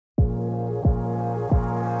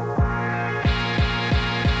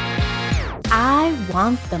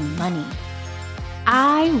want the money.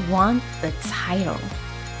 I want the title.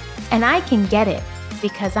 And I can get it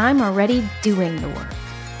because I'm already doing the work.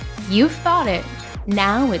 You've thought it.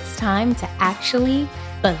 Now it's time to actually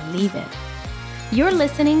believe it. You're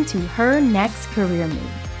listening to Her Next Career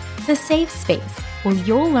Move, the safe space where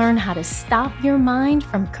you'll learn how to stop your mind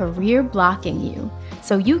from career blocking you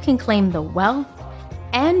so you can claim the wealth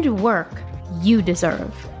and work you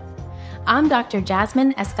deserve. I'm Dr.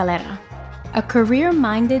 Jasmine Escalera, a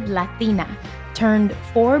career-minded Latina turned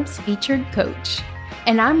Forbes featured coach.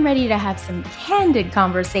 And I'm ready to have some candid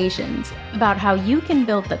conversations about how you can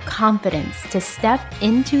build the confidence to step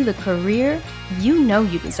into the career you know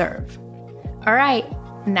you deserve. All right,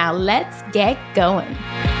 now let's get going.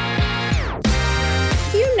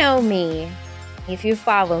 If you know me, if you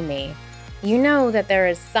follow me, you know that there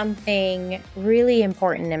is something really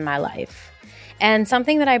important in my life and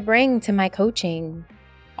something that I bring to my coaching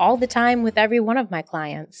all the time with every one of my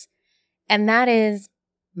clients, and that is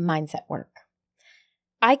mindset work.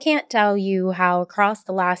 I can't tell you how across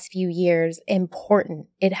the last few years important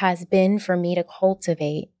it has been for me to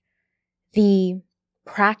cultivate the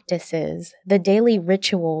practices, the daily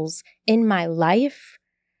rituals in my life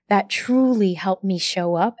that truly help me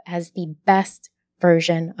show up as the best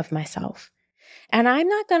version of myself. And I'm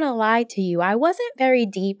not going to lie to you, I wasn't very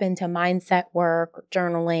deep into mindset work,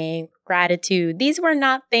 journaling, gratitude. These were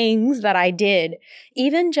not things that I did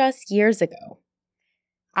even just years ago.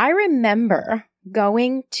 I remember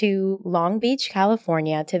going to Long Beach,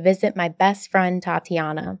 California to visit my best friend,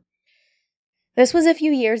 Tatiana. This was a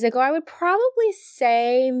few years ago. I would probably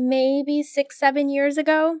say maybe 6-7 years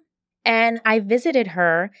ago. And I visited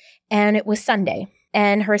her and it was Sunday.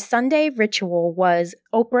 And her Sunday ritual was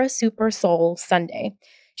Oprah Super Soul Sunday.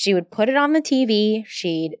 She would put it on the TV.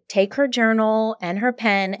 She'd take her journal and her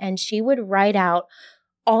pen and she would write out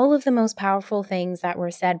all of the most powerful things that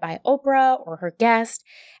were said by Oprah or her guest.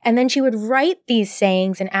 And then she would write these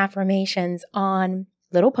sayings and affirmations on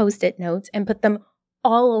little Post-it notes and put them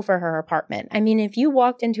all over her apartment. I mean, if you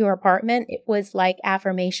walked into her apartment, it was like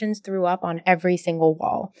affirmations threw up on every single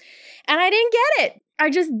wall. And I didn't get it. I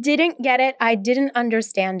just didn't get it. I didn't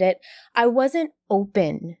understand it. I wasn't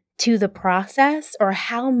open to the process or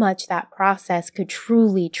how much that process could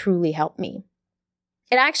truly, truly help me.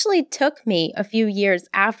 It actually took me a few years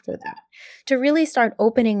after that to really start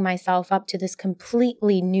opening myself up to this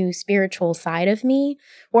completely new spiritual side of me,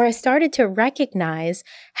 where I started to recognize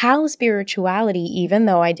how spirituality, even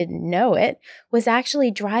though I didn't know it, was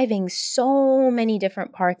actually driving so many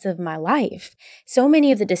different parts of my life. So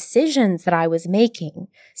many of the decisions that I was making,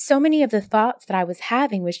 so many of the thoughts that I was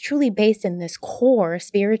having was truly based in this core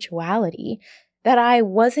spirituality that I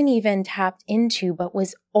wasn't even tapped into, but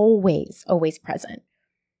was always, always present.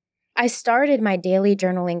 I started my daily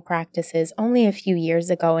journaling practices only a few years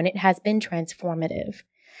ago, and it has been transformative.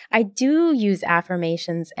 I do use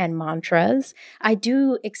affirmations and mantras. I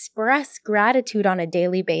do express gratitude on a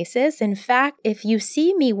daily basis. In fact, if you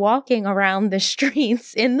see me walking around the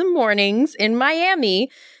streets in the mornings in Miami,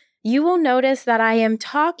 you will notice that I am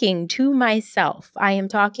talking to myself. I am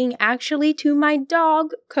talking actually to my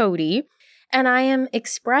dog, Cody. And I am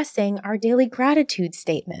expressing our daily gratitude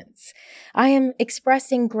statements. I am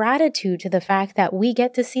expressing gratitude to the fact that we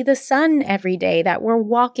get to see the sun every day, that we're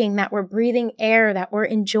walking, that we're breathing air, that we're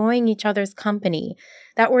enjoying each other's company,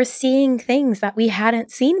 that we're seeing things that we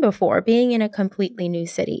hadn't seen before, being in a completely new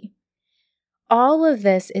city. All of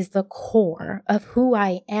this is the core of who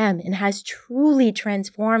I am and has truly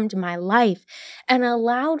transformed my life and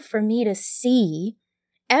allowed for me to see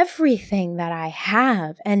everything that I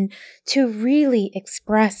have and to really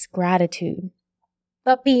express gratitude.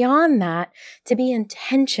 But beyond that, to be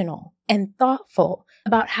intentional and thoughtful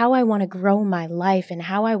about how I want to grow my life and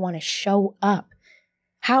how I want to show up,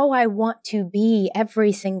 how I want to be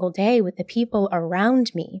every single day with the people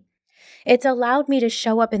around me. It's allowed me to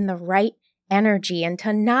show up in the right energy and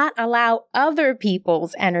to not allow other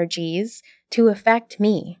people's energies to affect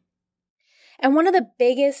me. And one of the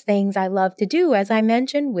biggest things I love to do, as I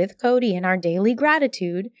mentioned with Cody in our daily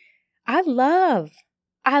gratitude, I love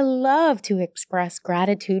to express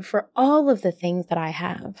gratitude for all of the things that I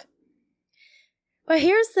have. But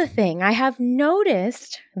here's the thing, I have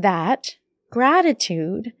noticed that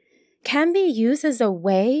gratitude can be used as a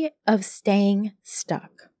way of staying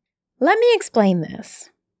stuck. Let me explain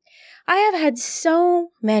this. I have had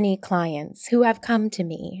so many clients who have come to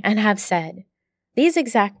me and have said these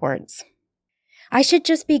exact words. I should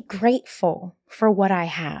just be grateful for what I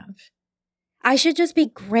have. I should just be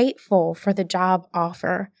grateful for the job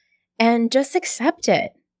offer and just accept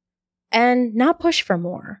it and not push for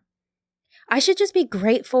more. I should just be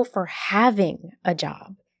grateful for having a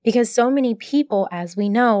job because so many people, as we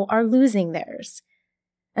know, are losing theirs.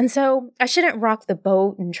 And so I shouldn't rock the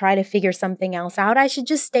boat and try to figure something else out. I should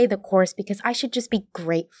just stay the course because I should just be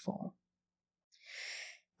grateful.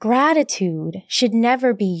 Gratitude should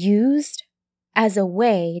never be used as a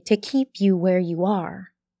way to keep you where you are.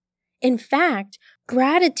 In fact,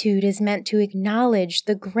 gratitude is meant to acknowledge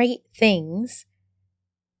the great things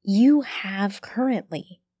you have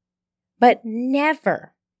currently, but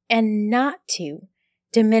never and not to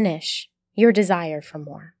diminish your desire for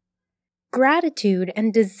more. Gratitude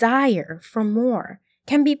and desire for more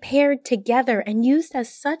can be paired together and used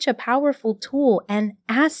as such a powerful tool and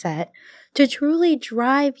asset to truly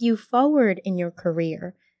drive you forward in your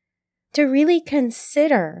career, to really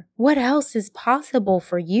consider what else is possible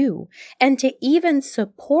for you, and to even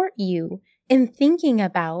support you in thinking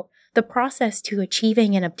about the process to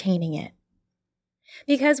achieving and obtaining it.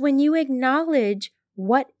 Because when you acknowledge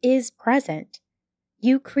what is present,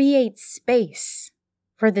 you create space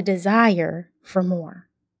for the desire for more.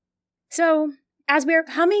 So, as we are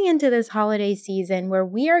coming into this holiday season where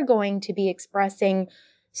we are going to be expressing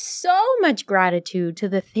so much gratitude to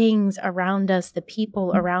the things around us, the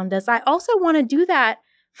people around us, I also want to do that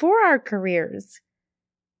for our careers.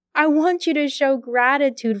 I want you to show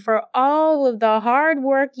gratitude for all of the hard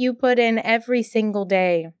work you put in every single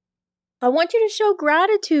day. I want you to show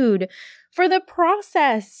gratitude for the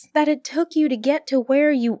process that it took you to get to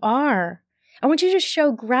where you are. I want you to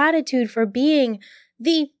show gratitude for being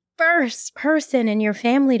the first person in your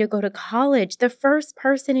family to go to college, the first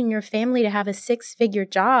person in your family to have a 6-figure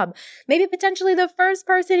job, maybe potentially the first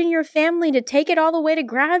person in your family to take it all the way to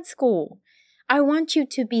grad school. I want you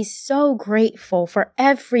to be so grateful for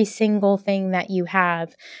every single thing that you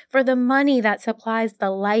have, for the money that supplies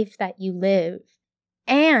the life that you live.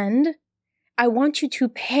 And I want you to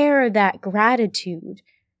pair that gratitude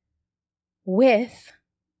with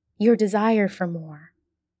your desire for more.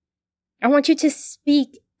 I want you to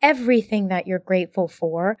speak everything that you're grateful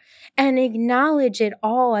for and acknowledge it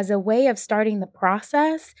all as a way of starting the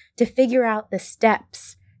process to figure out the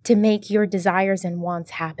steps to make your desires and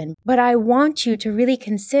wants happen. But I want you to really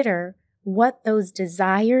consider what those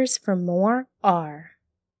desires for more are.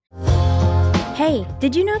 Hey,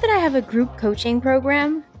 did you know that I have a group coaching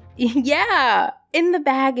program? Yeah! In the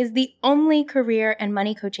Bag is the only career and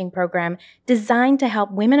money coaching program designed to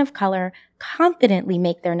help women of color confidently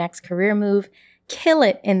make their next career move, kill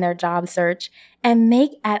it in their job search, and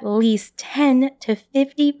make at least 10 to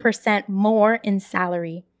 50% more in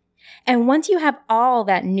salary. And once you have all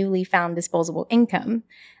that newly found disposable income,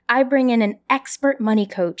 I bring in an expert money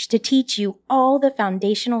coach to teach you all the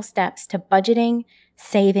foundational steps to budgeting,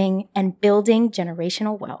 saving, and building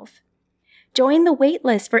generational wealth. Join the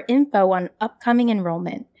waitlist for info on upcoming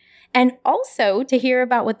enrollment and also to hear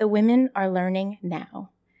about what the women are learning now.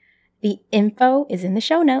 The info is in the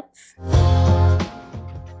show notes.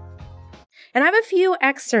 And I have a few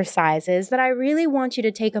exercises that I really want you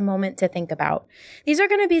to take a moment to think about. These are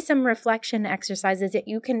going to be some reflection exercises that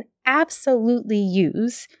you can absolutely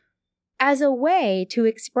use as a way to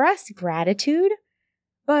express gratitude,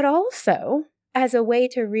 but also as a way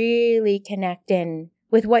to really connect in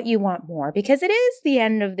with what you want more, because it is the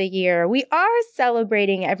end of the year. We are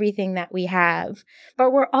celebrating everything that we have,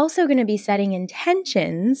 but we're also going to be setting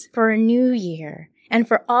intentions for a new year and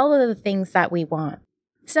for all of the things that we want.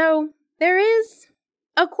 So there is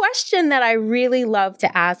a question that I really love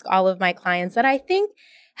to ask all of my clients that I think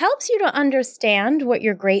helps you to understand what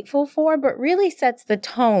you're grateful for, but really sets the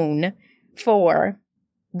tone for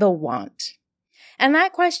the want. And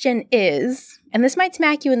that question is, and this might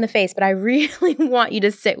smack you in the face, but I really want you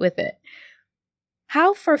to sit with it.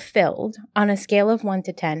 How fulfilled, on a scale of 1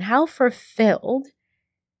 to 10, how fulfilled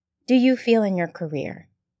do you feel in your career?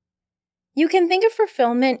 You can think of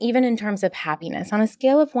fulfillment even in terms of happiness. On a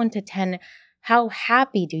scale of 1 to 10, how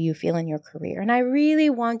happy do you feel in your career? And I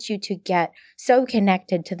really want you to get so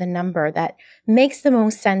connected to the number that makes the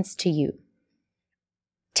most sense to you.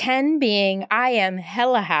 10 being, I am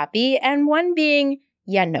hella happy, and 1 being,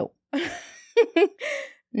 yeah, no.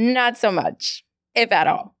 Not so much, if at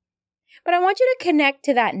all. But I want you to connect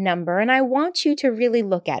to that number, and I want you to really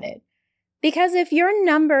look at it. Because if your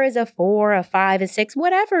number is a 4, a 5, a 6,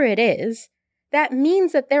 whatever it is, that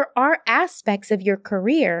means that there are aspects of your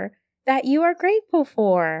career that you are grateful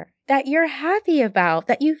for, that you're happy about,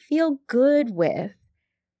 that you feel good with.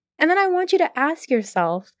 And then I want you to ask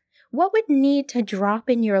yourself, what would need to drop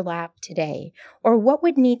in your lap today? Or what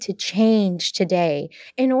would need to change today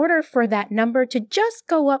in order for that number to just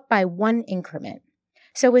go up by 1 increment?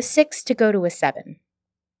 So a 6 to go to a 7.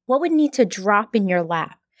 What would need to drop in your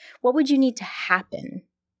lap What would you need to happen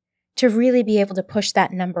to really be able to push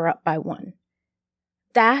that number up by 1?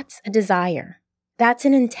 That's a desire. That's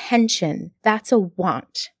an intention. That's a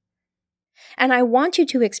want. And I want you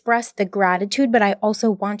to express the gratitude, but I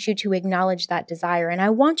also want you to acknowledge that desire. And I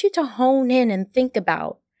want you to hone in and think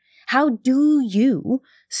about, how do you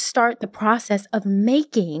start the process of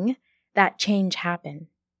making that change happen?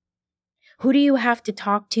 Who do you have to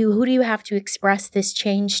talk to? Who do you have to express this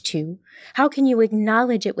change to? How can you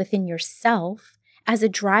acknowledge it within yourself as a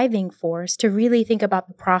driving force to really think about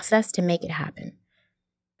the process to make it happen?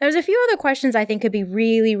 There's a few other questions I think could be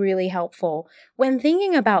really, really helpful when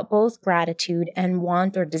thinking about both gratitude and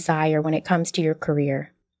want or desire when it comes to your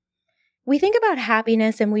career. We think about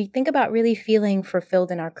happiness and we think about really feeling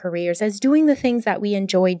fulfilled in our careers as doing the things that we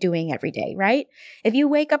enjoy doing every day, right? If you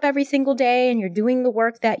wake up every single day and you're doing the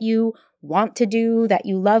work that you want to do, that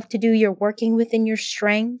you love to do, you're working within your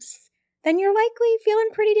strengths, then you're likely feeling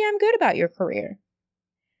pretty damn good about your career.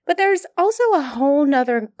 But there's also a whole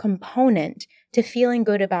nother component to feeling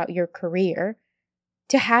good about your career,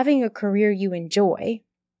 to having a career you enjoy,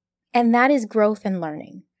 and that is growth and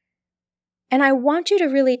learning. And I want you to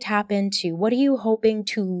really tap into, what are you hoping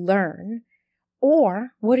to learn,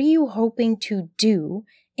 or what are you hoping to do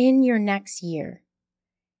in your next year?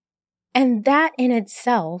 And that in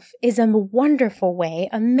itself is a wonderful way,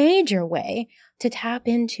 a major way, to tap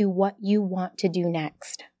into what you want to do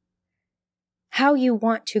next. How you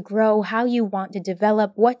want to grow, how you want to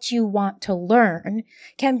develop, what you want to learn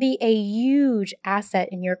can be a huge asset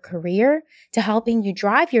in your career to helping you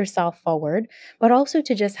drive yourself forward, but also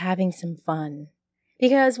to just having some fun.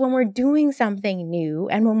 Because when we're doing something new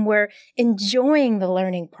and when we're enjoying the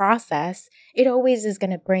learning process, it always is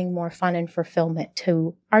going to bring more fun and fulfillment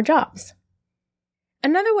to our jobs.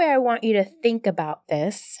 Another way I want you to think about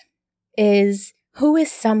this is, who is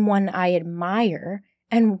someone I admire?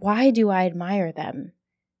 And why do I admire them?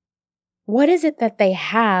 What is it that they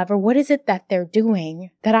have, or what is it that they're doing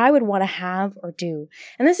that I would want to have or do?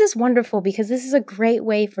 And this is wonderful because this is a great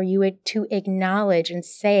way for you to acknowledge and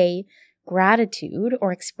say gratitude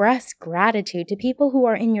or express gratitude to people who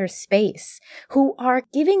are in your space, who are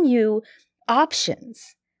giving you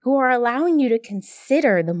options, who are allowing you to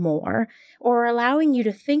consider the more, or allowing you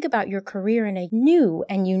to think about your career in a new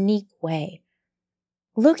and unique way.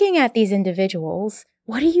 Looking at these individuals,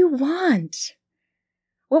 what do you want?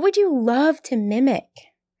 What would you love to mimic?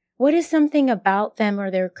 What is something about them or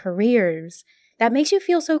their careers that makes you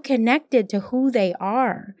feel so connected to who they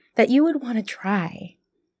are that you would want to try?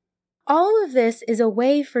 All of this is a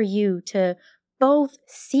way for you to both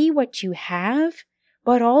see what you have,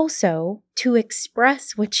 but also to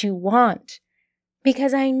express what you want.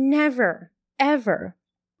 Because I never, ever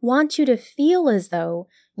want you to feel as though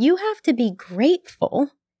you have to be grateful,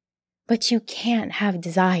 but you can't have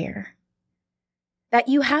desire. That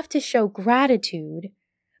you have to show gratitude,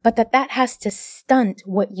 but that has to stunt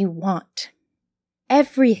what you want.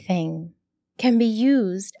 Everything can be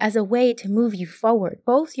used as a way to move you forward,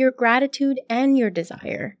 both your gratitude and your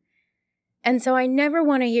desire. And so I never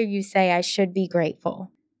want to hear you say, I should be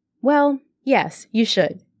grateful. Well, yes, you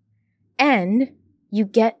should. And you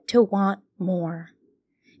get to want more.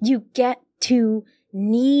 You get to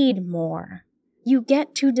need more. You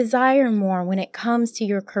get to desire more when it comes to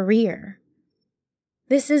your career.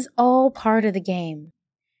 This is all part of the game.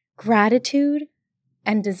 Gratitude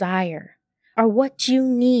and desire are what you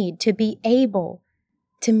need to be able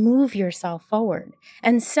to move yourself forward.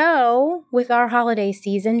 And so, with our holiday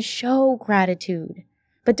season, show gratitude.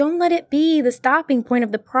 But don't let it be the stopping point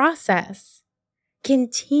of the process.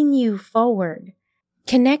 Continue forward.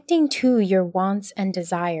 Connecting to your wants and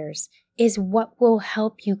desires is what will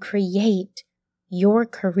help you create your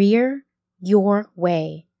career your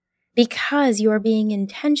way, because you are being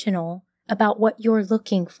intentional about what you're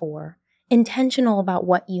looking for, intentional about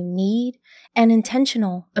what you need, and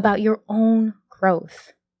intentional about your own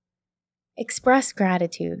growth. Express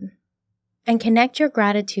gratitude and connect your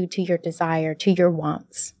gratitude to your desire, to your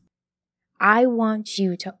wants. I want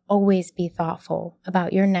you to always be thoughtful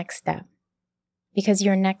about your next step, because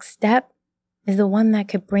your next step is the one that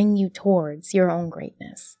could bring you towards your own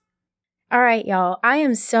greatness. All right, y'all, I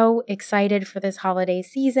am so excited for this holiday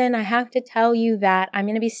season. I have to tell you that I'm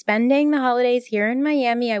going to be spending the holidays here in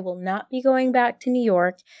Miami. I will not be going back to New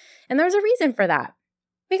York. And there's a reason for that.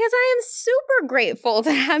 Because I am super grateful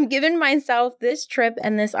to have given myself this trip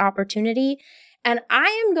and this opportunity. And I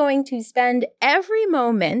am going to spend every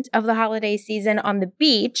moment of the holiday season on the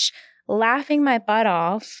beach laughing my butt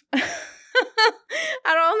off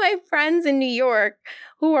at all my friends in New York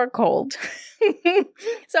who are cold.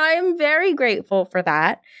 So I am very grateful for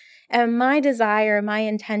that. And my desire, my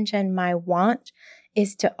intention, my want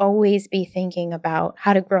is to always be thinking about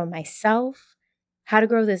how to grow myself, how to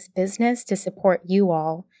grow this business to support you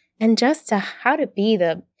all, and just to how to be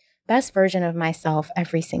the best version of myself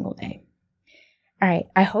every single day. All right,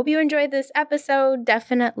 I hope you enjoyed this episode.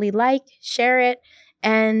 Definitely like, share it,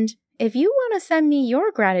 and if you want to send me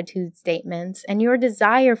your gratitude statements and your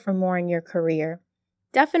desire for more in your career,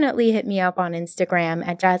 definitely hit me up on Instagram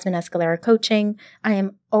at Jasmine Escalera Coaching. I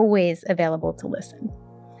am always available to listen.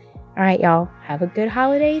 All right, y'all, have a good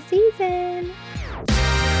holiday season.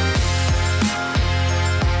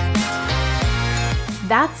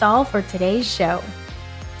 That's all for today's show.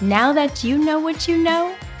 Now that you know what you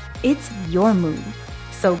know, it's your move.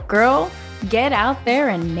 So girl, get out there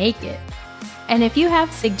and make it. And if you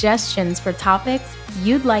have suggestions for topics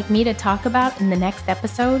you'd like me to talk about in the next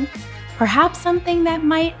episode, perhaps something that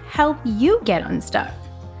might help you get unstuck,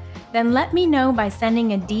 then let me know by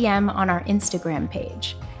sending a DM on our Instagram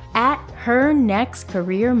page at Her Next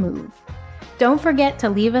Career Move. Don't forget to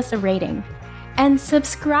leave us a rating and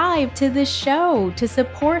subscribe to the show to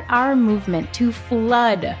support our movement to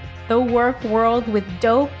flood the work world with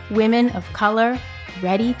dope women of color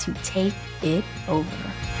ready to take it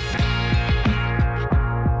over.